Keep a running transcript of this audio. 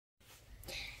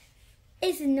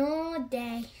It's an all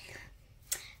day.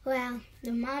 Well,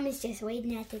 the mom is just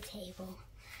waiting at the table.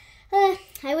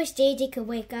 I wish JJ could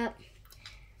wake up.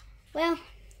 Well,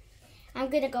 I'm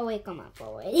gonna go wake him up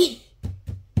already.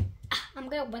 I'm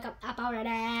gonna wake up already.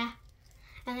 And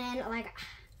then, like,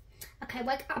 okay,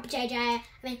 wake up, JJ.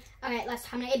 Alright, let's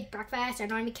time to eat breakfast. I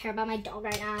don't even care about my dog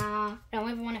right now. I don't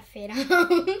even want to feed him.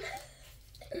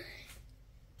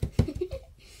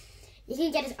 He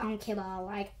can get his own kibble.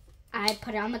 Like, I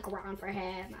put it on the ground for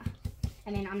him.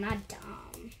 I'm not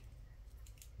dumb.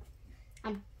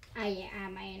 I'm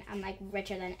like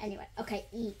richer than anyone. Okay,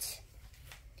 eat.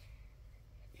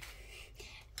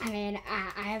 I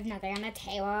have nothing on the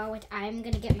table, which I'm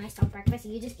gonna get myself breakfast.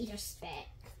 You just eat your spit.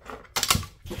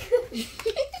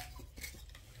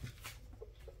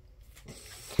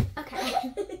 Okay.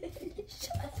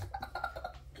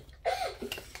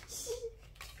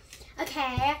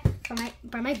 Okay.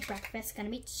 For my breakfast, I'm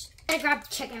gonna grab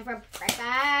chicken for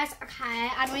breakfast. Okay.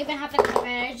 I don't even have to cook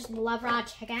it. I just love raw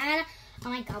chicken. Oh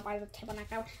my god, why is the table not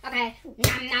going? Okay.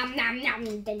 Nom nom nom nom.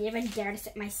 Didn't even dare to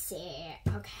sit in my seat.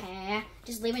 Okay.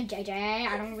 Just leave it, JJ.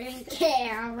 I don't really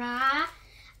care,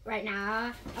 right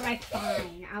now. Alright,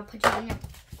 fine. I'll put you in your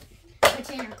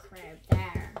crib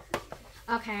there.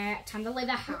 Okay, time to leave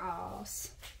the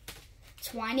house.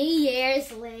 20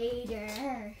 years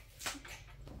later.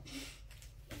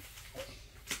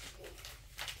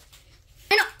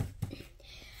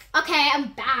 Okay, I'm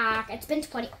back. It's been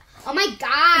 20. Oh my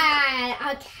god.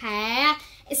 Okay,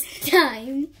 it's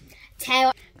time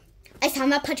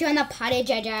to put you on the potty,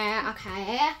 JJ.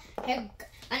 Okay. Here,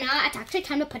 and now it's actually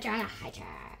time to put you on a high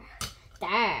chair.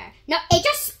 There. No, it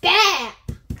just spit.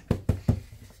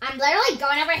 I'm literally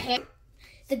going over here.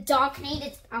 The dog can eat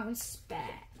its own spit.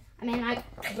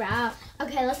 Bro.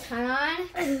 Okay, let's turn on.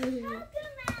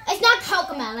 It's not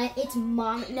CoCoMelon, it's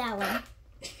MaMaMelon.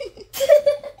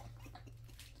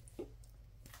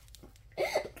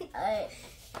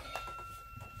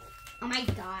 Oh my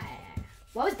god.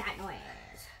 What was that noise?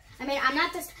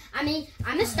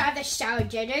 I'm the star of the show.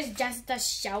 JJ's just the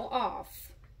show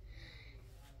off.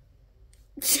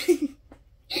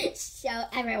 Show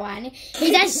everyone.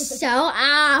 He's a show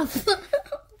off.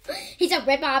 He's a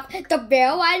rip off. The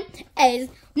real one is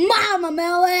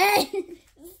MaMaMelon.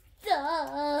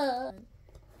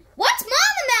 What's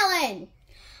MaMaMelon?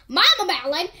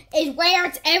 MaMaMelon is where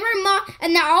it's every mom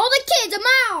and all the kids are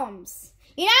moms.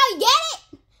 You know, you get it?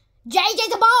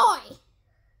 JJ's a boy.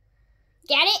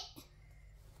 Get it?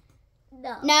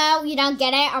 No. No, you don't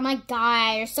get it? Oh my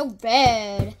god, you're so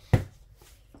rude.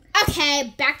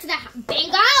 Okay, back to the house.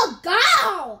 Bingo!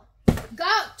 Go!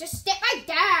 Go! Just sit right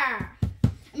there.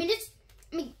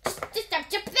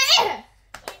 Just there.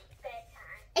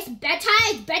 It's bedtime.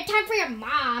 It's bedtime for your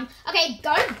mom. Okay,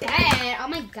 go to bed. Oh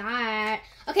my god.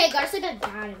 Okay, go to sleep at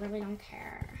bed. I really don't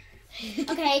care.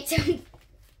 Okay,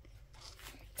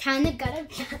 time to go to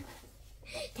bed.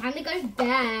 Time to go to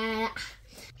bed.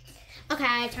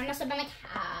 Okay, time to sleep on the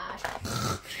couch.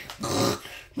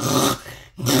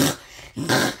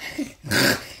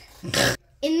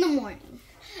 In the morning.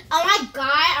 Oh my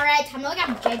god, alright, time to look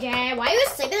at JJ. Why are you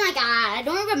sleeping like that? I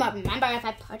don't even remember if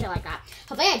I put it like that.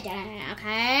 Hopefully I didn't,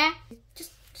 okay?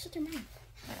 Just shut your mouth.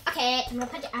 Okay, I'm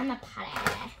gonna put you on the potty.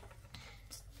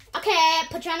 Okay,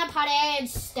 put you on the potty and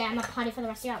stay on the potty for the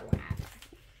rest of your life.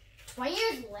 20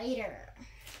 years later.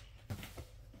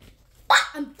 What?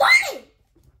 I'm 40!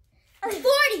 I'm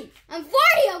 40! I'm 40,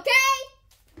 okay?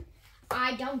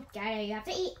 I don't get it. You have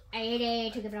to eat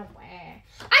 80 to give it away.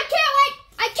 I can't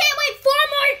wait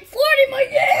 40 more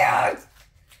years!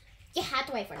 You have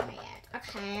to wait 40 more years.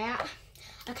 Okay.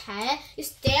 Okay. You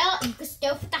can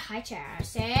still fit the high chair,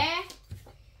 see?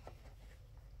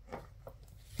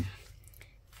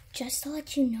 Just to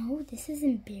let you know, this is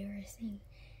embarrassing.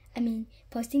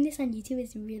 Posting this on YouTube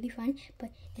is really fun,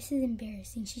 but this is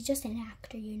embarrassing. She's just an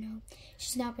actor, you know.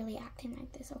 She's not really acting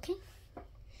like this, okay?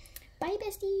 Bye,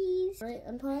 besties. Alright,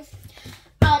 unpause.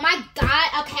 Oh my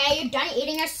god, okay, you're done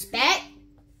eating your spit?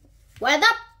 What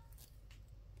the?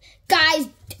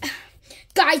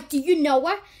 Guys, do you know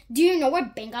where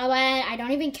Bingo went? I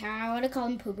don't even care. I want to call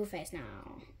him Poo Poo Face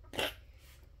now.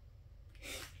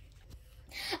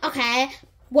 Okay,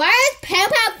 where's Poo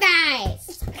Poo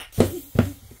Face?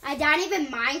 I don't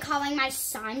even mind calling my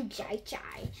son Jai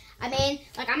Jai.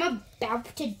 I'm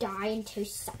about to die in 2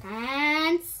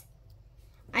 seconds.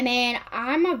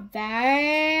 I'm a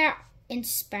very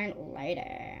inspired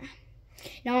lady.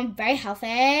 You know, I'm very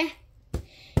healthy.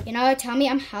 You know, tell me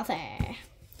I'm healthy.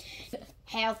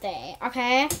 Healthy,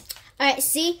 okay? Alright,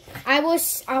 see, I will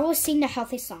sing the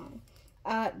healthy song.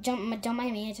 Don't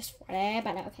mind me, I just farted,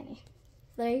 but okay.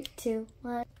 3, 2,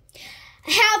 1.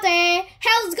 Healthy.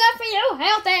 Health's good for you.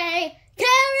 Healthy.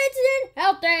 Carrots is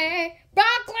healthy.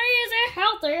 Broccoli is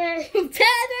healthy.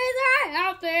 Peppers are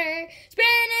healthy.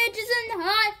 Spinach is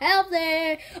not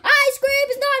healthy. Ice cream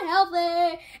is not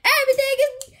healthy. Everything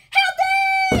is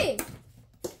healthy.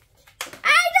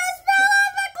 I just fell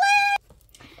off a cliff.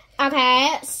 Okay,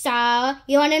 so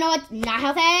you want to know what's not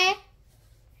healthy?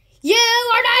 You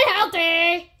are not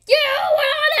healthy. You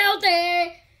are not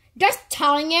healthy. Just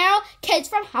telling you, kids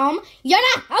from home, you're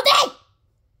not healthy.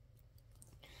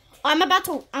 I'm about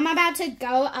to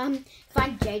go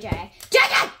find JJ.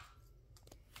 JJ!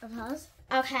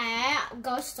 Okay,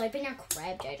 go sleep in your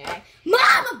crib, JJ. Mom,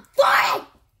 I'm boring!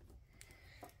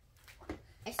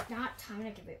 It's not time to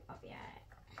give it up yet.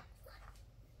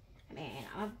 I mean,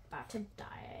 I'm about to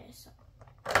die, so.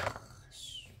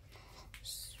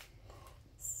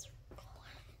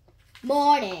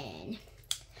 Morning.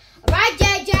 Alright,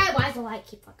 JJ, why does the light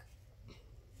keep fucking?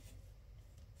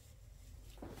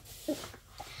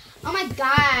 Oh my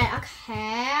god,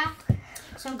 okay.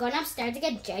 So I'm going upstairs to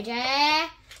get JJ.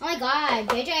 Oh my god,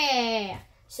 JJ.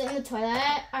 Sit in the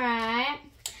toilet. Alright.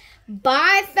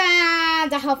 Bye,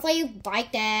 fans. Hopefully you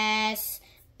like this.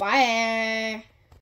 Bye.